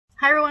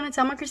Hi everyone, it's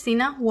Alma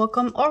Christina.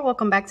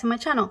 Welcome back to my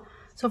channel.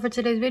 So for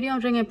today's video, I'm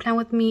doing a plan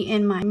with me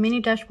in my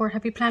mini dashboard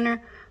happy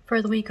planner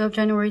for the week of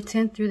January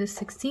 10th through the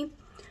 16th.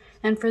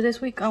 And for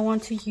this week, I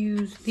want to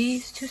use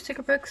these two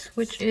sticker books,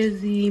 which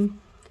is the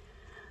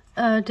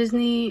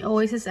Disney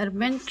Oasis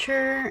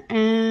Adventure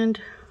and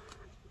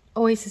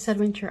Oasis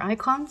Adventure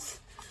icons.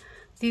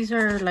 These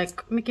are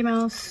like Mickey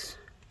Mouse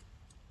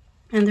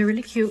and they're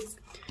really cute.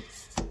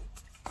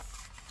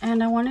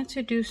 And I wanted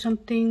to do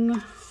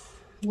something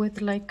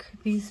with like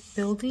these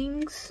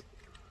buildings,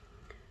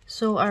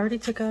 so I already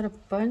took out a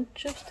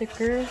bunch of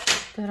stickers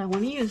that I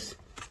want to use.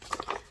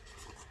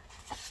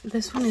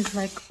 This one is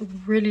like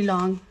really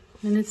long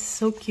and it's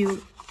so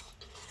cute,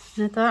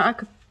 and I thought I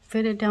could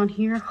fit it down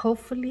here.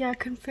 Hopefully I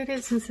can fit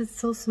it since it's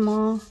so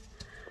small.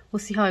 We'll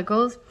see how it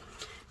goes.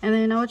 And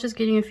then I was just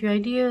getting a few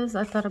ideas.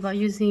 I thought about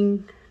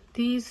using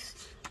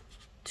these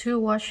two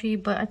washi,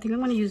 but I think I'm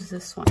going to use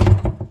this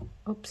one.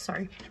 Oops,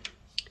 sorry.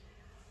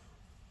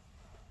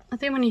 I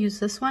think I'm going to use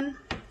this one.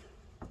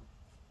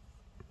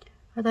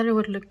 I thought it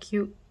would look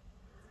cute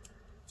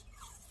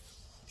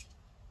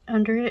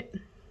under it.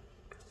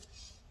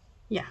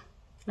 Yeah,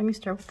 let me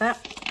start with that.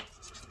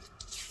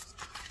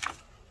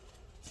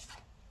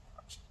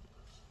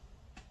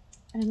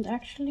 And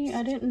actually,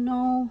 I didn't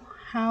know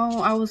how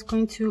I was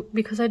going to,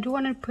 because I do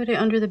want to put it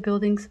under the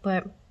buildings,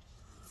 but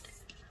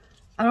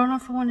I don't know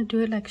if I want to do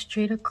it like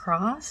straight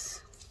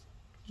across,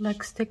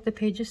 like stick the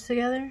pages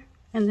together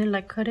and then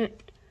like cut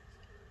it.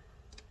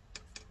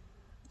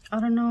 I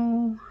don't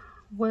know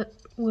what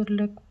would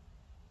look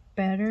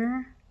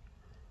better,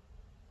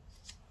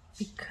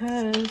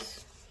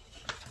 because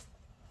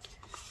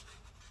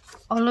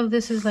all of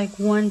this is like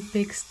one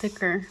big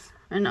sticker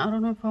and I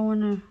don't know if I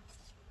want to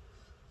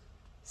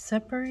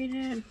separate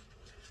it.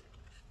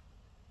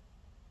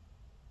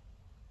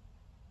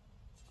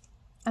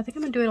 I think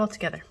I'm gonna do it all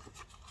together.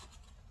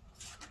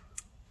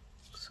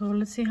 So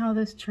let's see how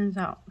this turns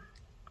out.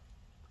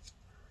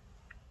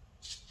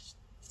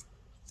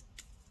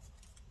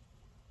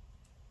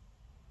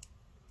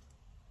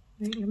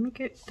 Wait, let me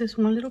get this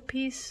one little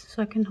piece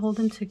so I can hold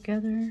them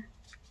together.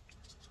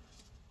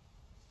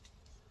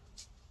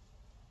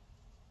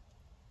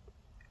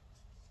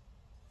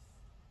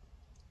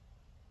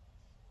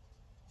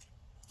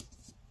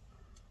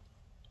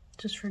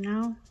 Just for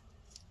now.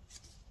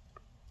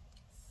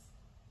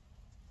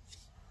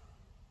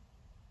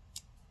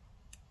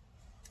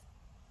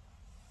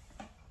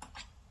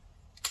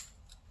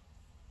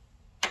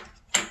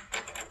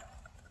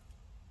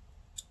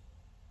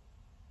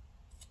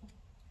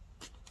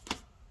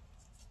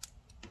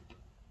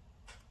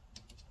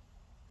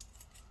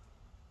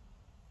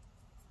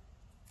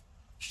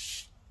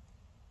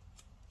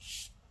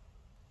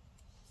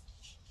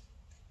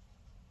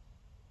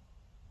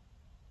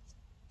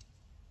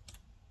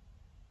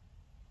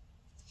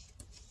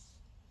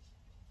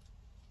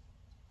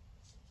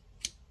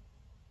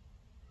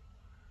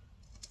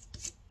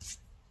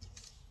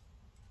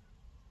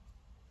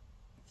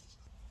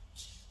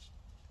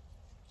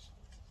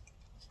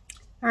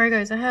 Alright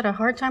guys, I had a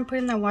hard time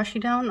putting that washi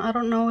down. I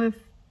don't know if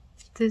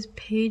this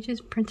page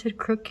is printed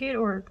crooked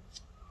or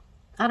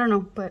I don't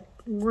know, but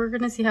we're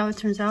gonna see how it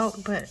turns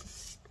out. But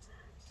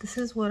this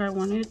is what I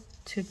wanted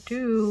to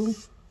do.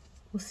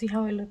 We'll see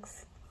how it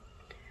looks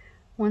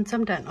once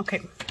I'm done.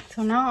 Okay,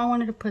 so now I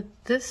wanted to put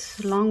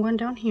this long one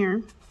down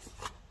here.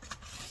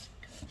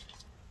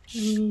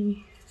 Let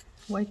me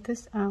wipe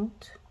this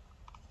out.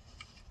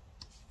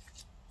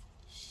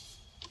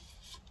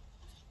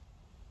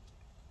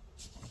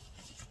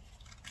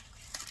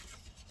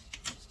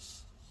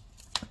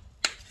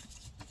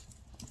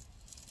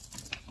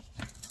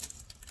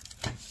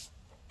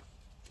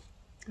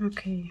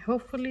 Okay,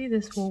 hopefully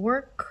this will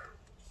work.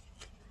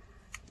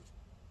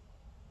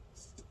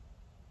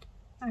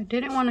 I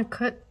didn't want to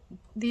cut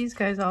these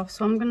guys off,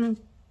 so I'm gonna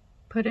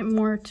put it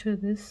more to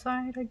this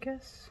side, I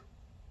guess.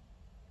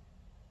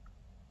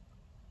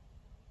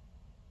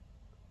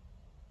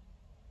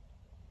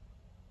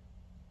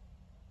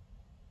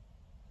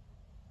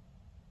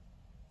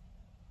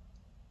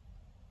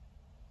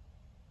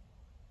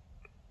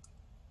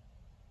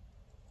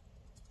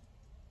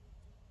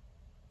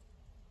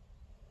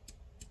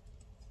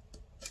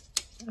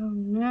 Oh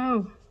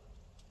no.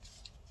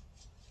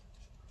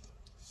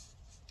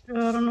 I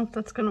don't know if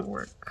that's gonna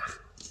work.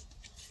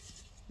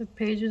 The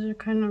pages are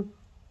kind of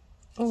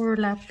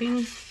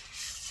overlapping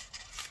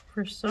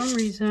for some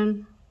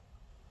reason.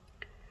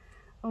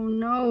 Oh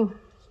no.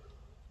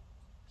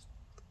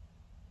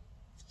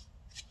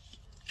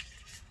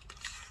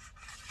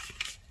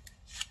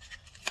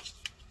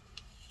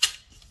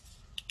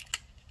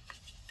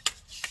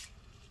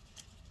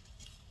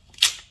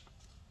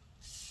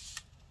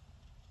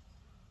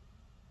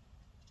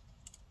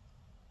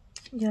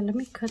 Yeah, let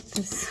me cut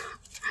this.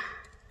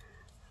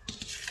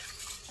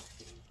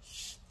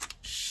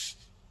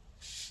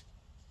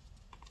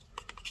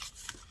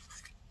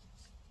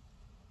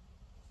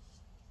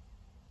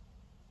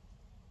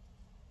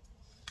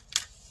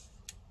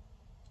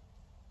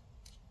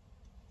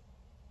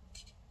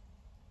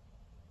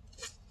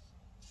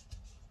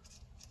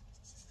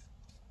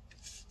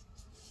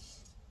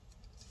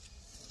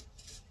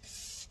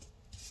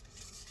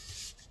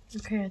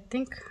 Okay, I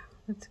think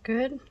that's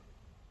good.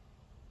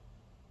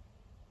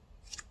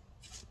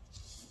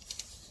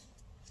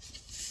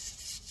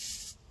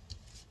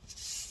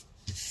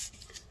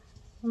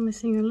 I'm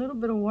missing a little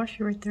bit of washi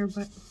right there,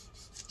 but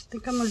I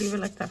think I'm gonna leave it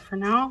like that for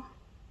now.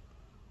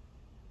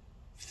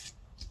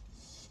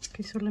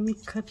 Okay, so let me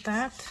cut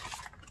that.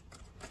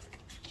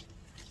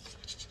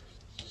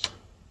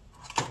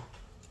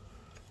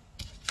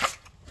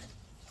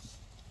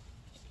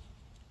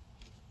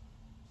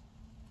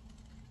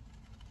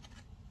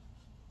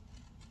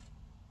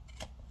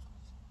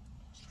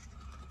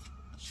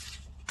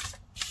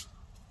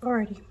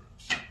 Alrighty.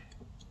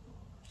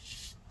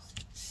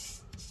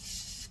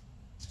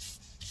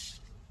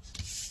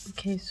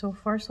 Okay, so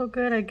far so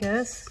good, I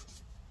guess.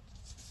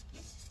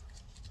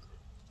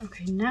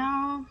 Okay,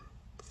 now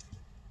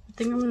I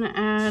think I'm gonna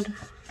add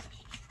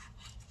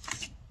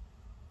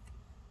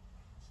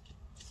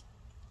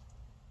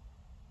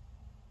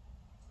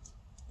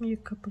maybe a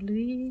couple of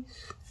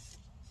these.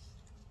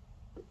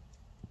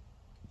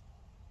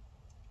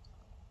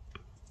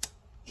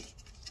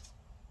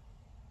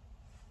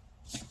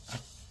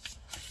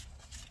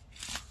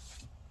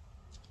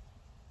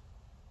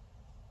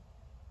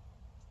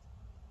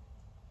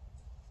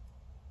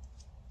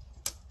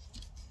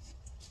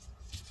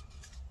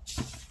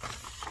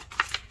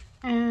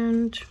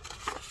 And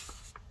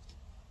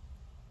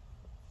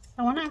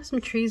I want to add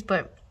some trees,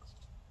 but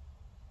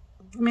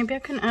maybe I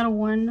can add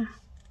one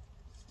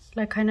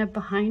like kind of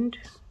behind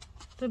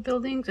the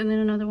buildings and then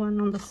another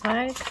one on the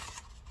side.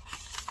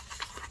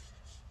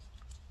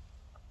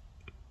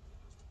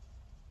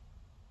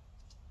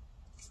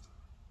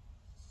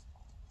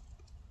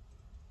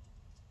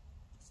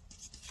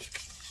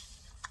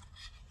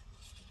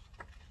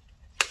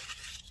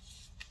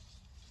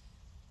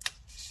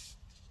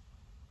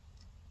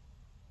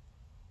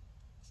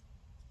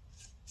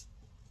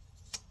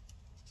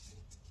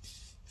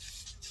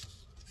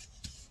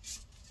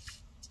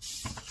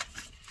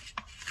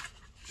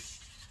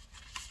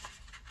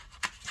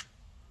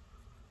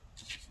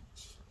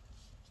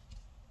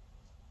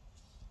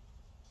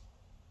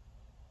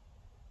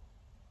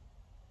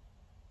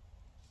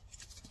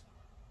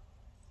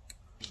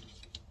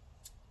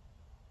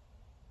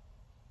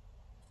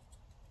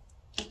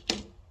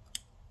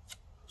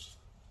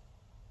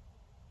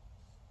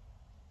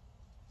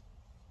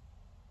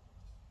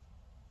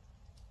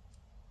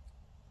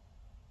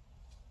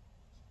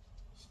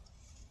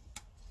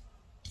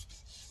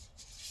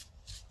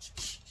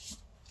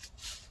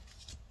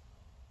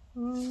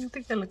 I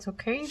think that looks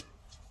okay.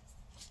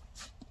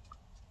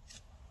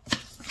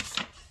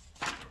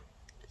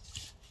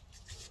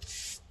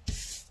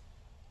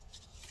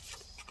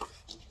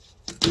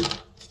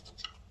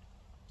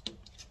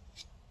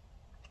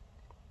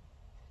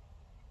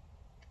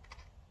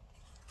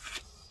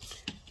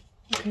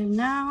 Okay,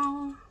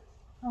 now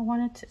I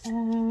wanted to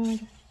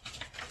add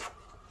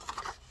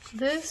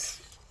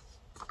this.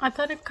 I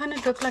thought it kind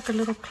of looked like a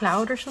little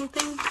cloud or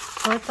something,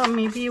 so I thought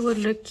maybe it would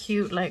look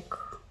cute like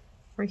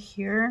right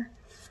here,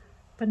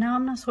 but now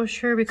I'm not so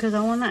sure because I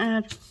want to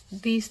add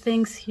these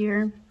things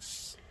here,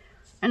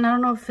 and I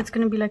don't know if it's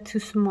going to be like too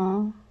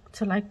small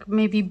to like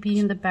maybe be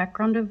in the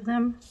background of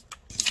them,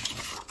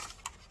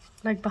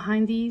 like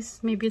behind these.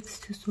 Maybe it's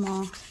too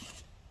small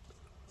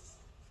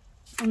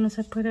unless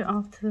I put it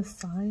off to the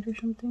side or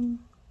something.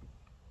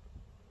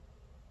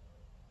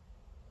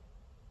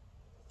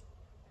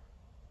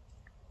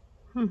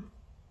 I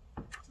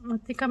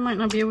think I might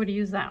not be able to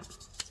use that.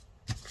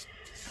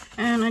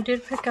 And I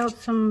did pick out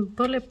some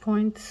bullet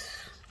points.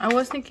 I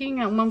was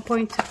thinking at one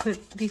point to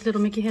put these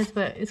little Mickey heads,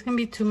 but it's gonna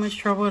be too much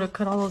trouble to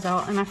cut all those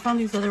out. And I found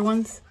these other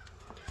ones.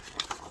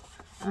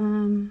 Let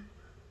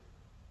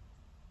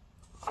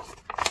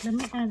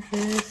me add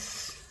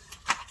this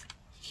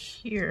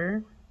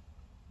here.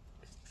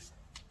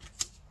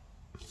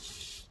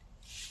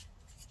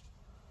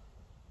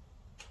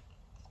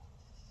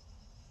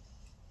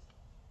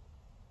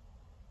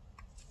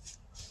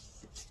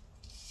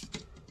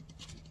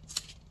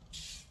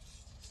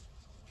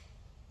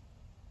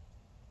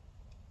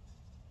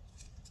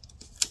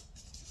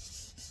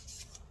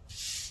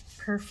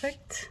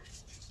 Perfect.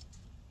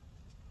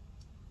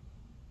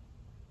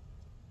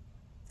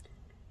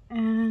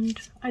 And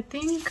I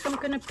think I'm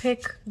gonna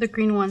pick the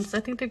green ones. I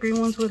think the green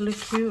ones would look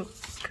cute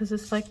because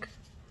it's like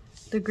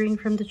the green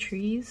from the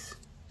trees.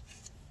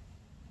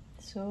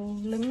 So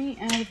let me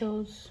add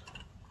those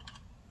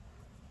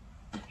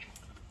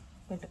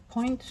with the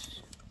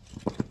points.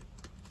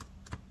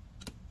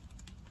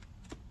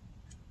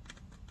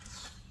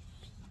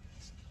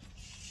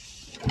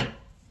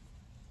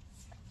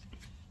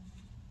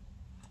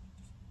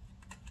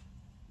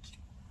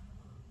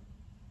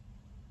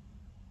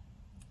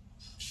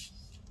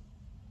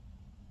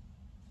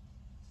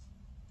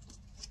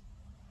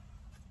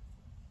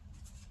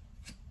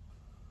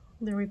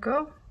 There we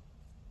go.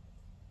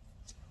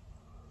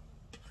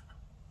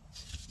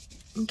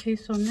 Okay,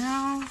 so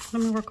now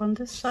let me work on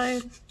this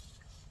side.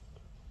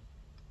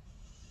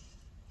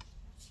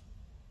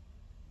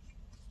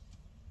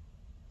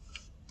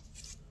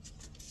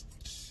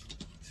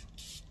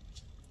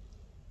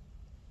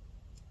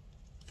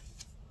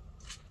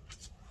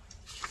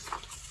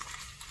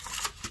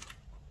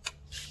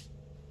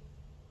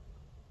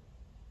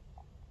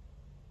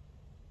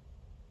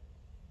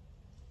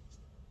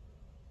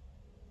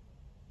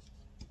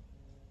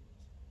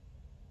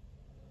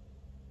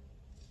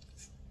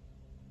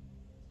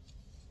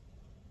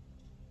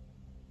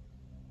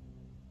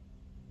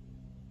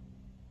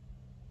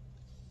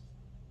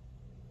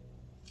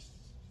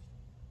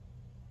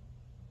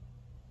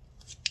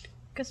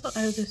 guess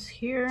I'll add this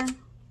here.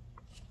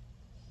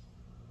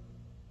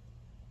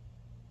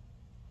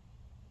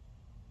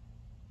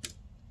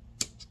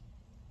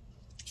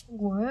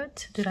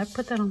 What? Did I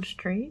put that on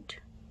straight?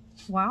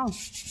 Wow.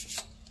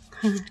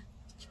 And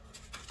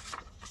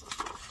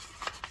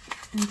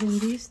then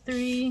these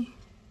three,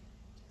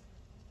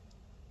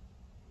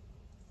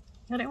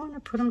 I didn't want to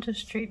put them just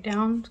straight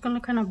down. It's gonna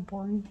look kind of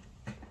boring.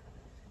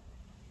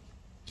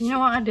 You know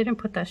what? I didn't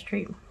put that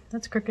straight.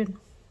 That's crooked.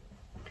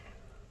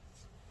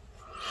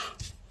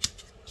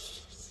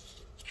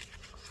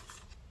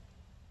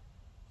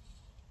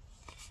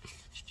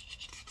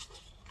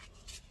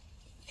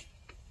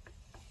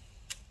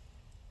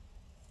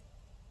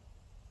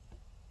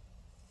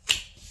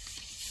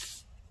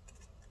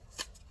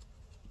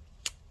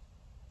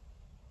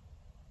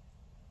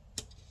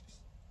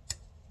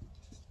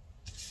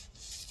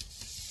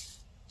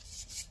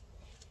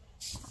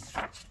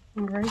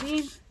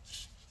 Alrighty.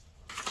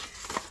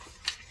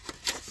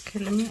 Okay,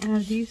 let me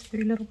add these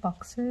three little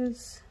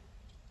boxes.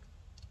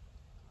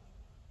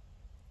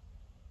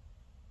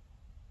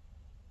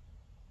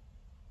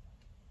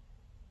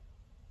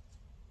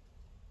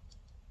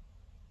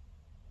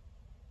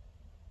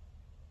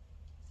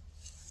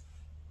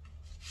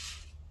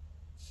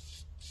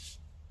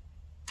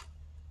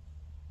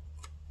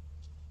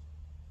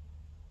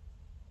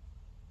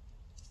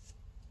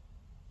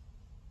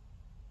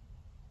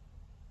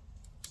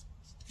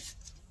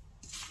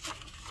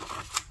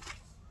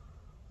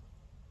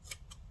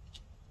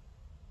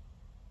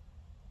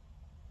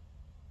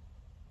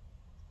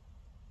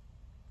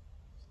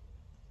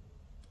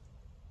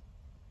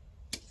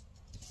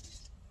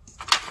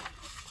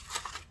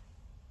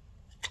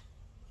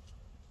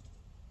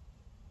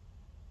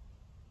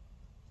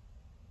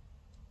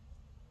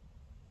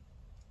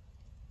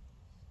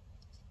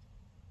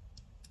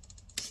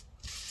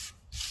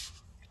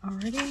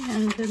 Alrighty,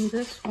 and then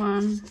this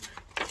one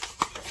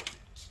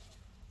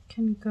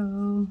can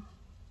go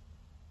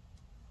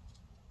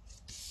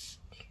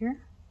here.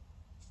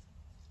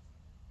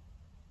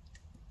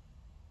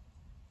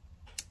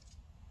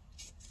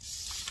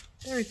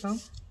 There we go.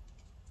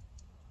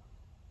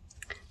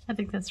 I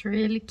think that's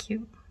really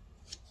cute.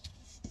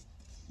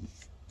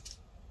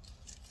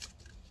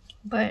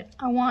 But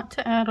I want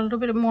to add a little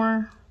bit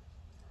more,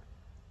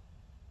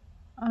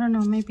 I don't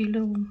know, maybe a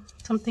little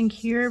something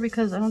here,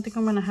 because I don't think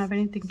I'm gonna have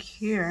anything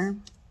here.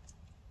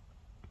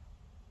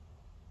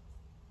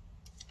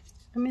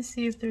 Let me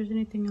see if there's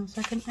anything else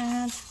I can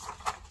add.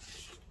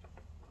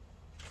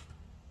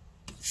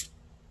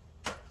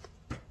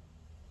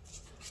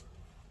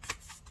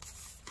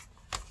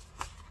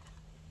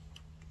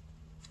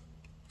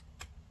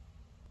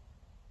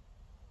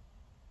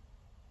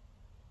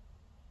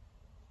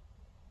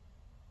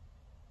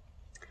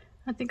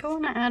 I think I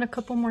want to add a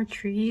couple more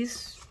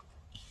trees,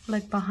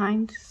 like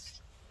behind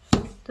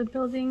the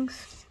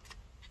buildings.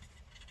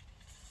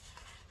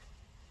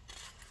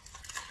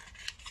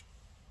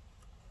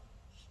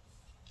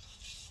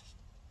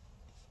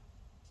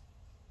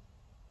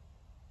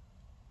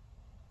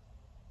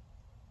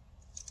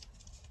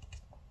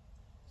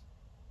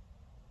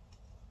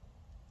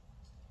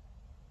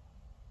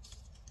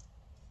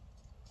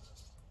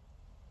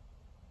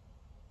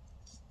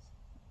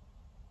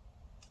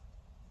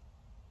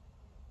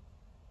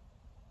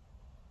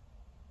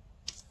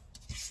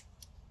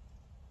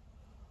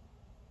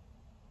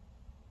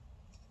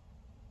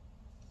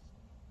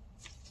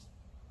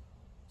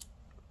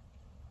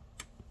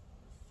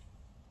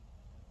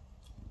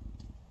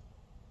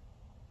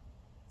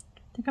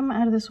 I think I'm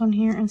gonna add this one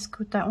here and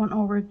scoot that one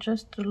over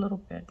just a little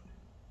bit,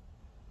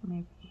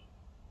 maybe.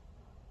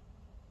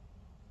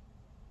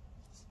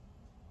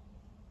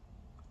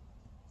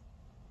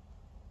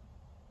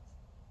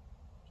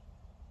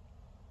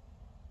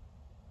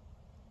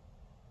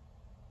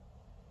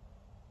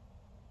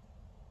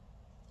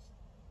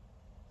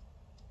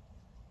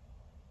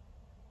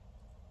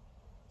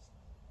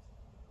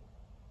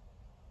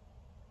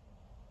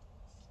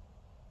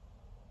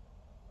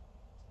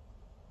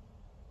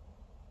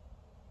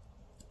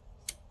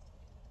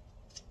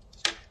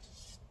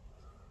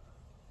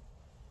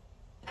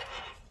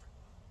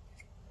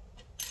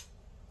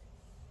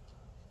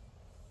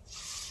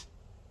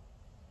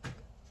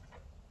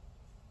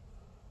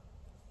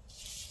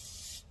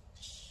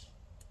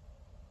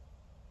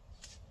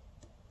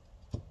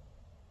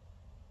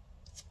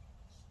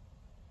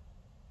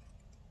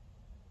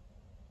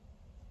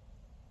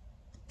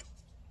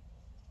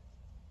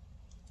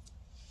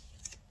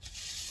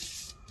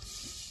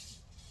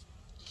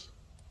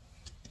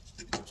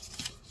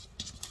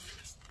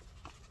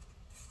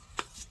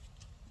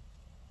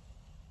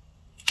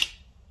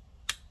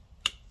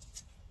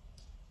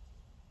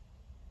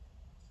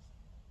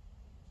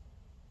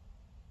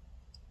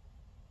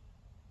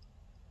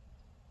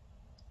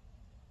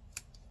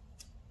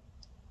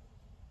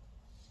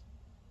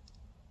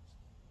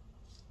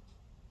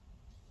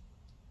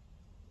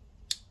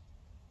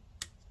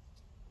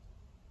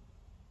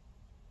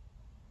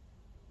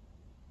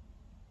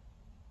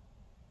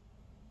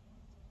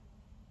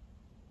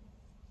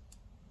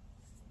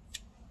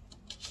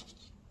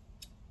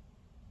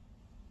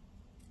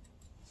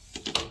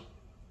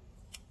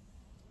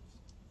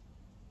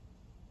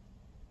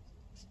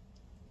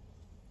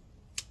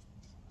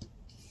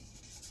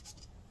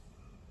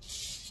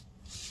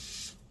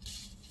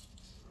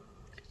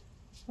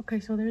 Okay,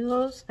 so there's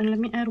those, and let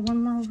me add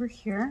one more over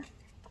here.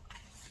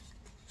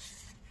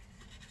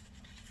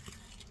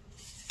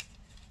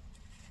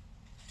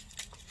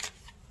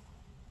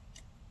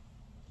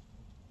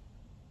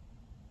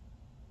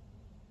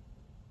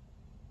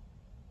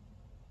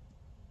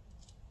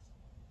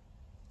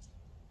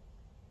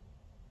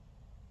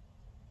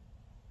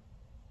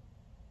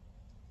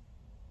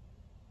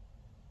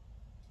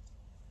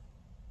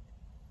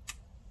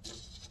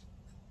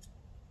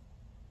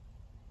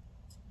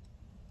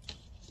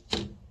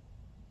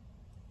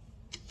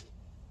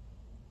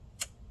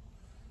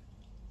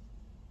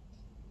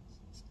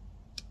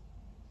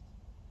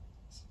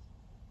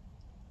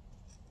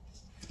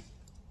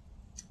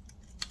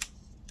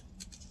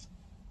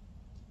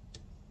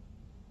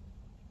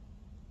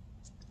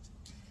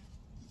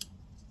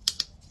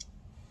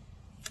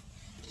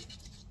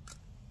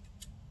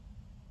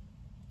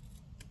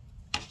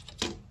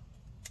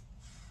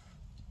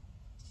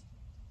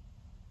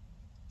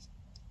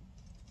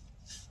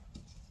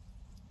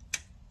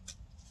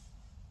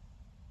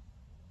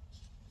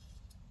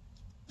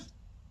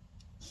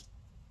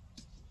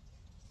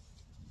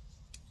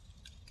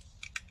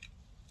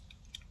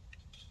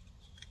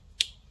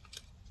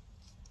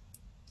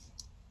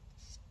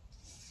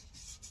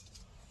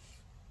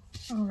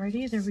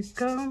 Alrighty, there we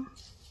go.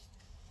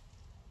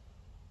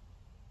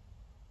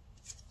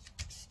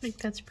 I think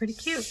that's pretty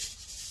cute.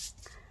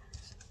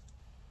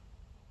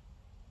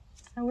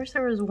 I wish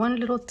there was one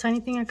little tiny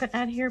thing I could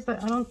add here,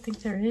 but I don't think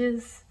there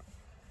is.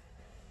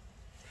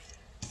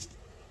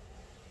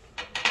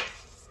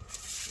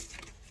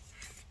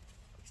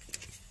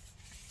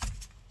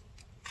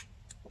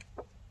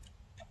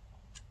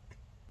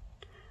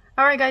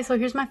 Alright guys, so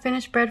here's my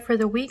finished spread for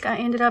the week. I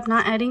ended up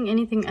not adding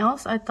anything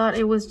else. I thought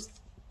it was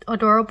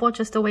adorable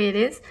just the way it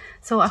is.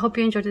 So I hope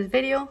you enjoyed this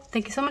video.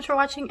 Thank you so much for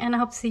watching, and I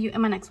hope to see you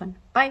in my next one.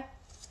 Bye!